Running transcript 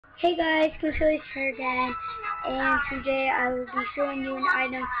Hey guys, Kushali's here again, and today I will be showing you an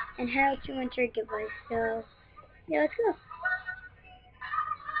item and how to enter a giveaway. So, yeah, let's go.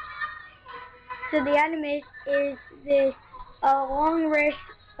 So the item is this long wrist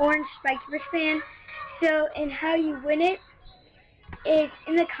orange spiked wristband. So, and how you win it is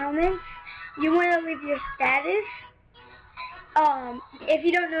in the comments. You want to leave your status. If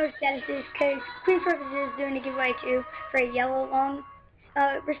you don't know what status is, because Queen Purpose is doing a giveaway too for a yellow long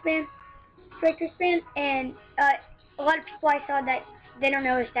wristband. Wristband, and a lot of people I saw that they don't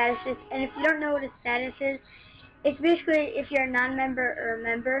know what a status is, and if you don't know what a status is, it's basically if you're a non-member or a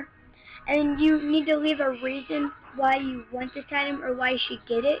member, and you need to leave a reason why you want this item or why you should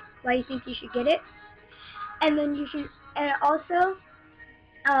get it, why you think you should get it, and then you should, and also,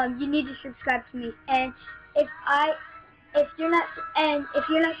 you need to subscribe to me, and if you're not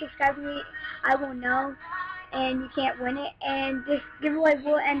subscribed to me, I will know, and you can't win it, and this giveaway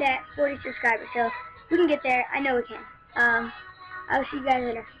will end at 40 subscribers, so we can get there. I know we can. I'll see you guys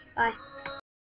later. Bye.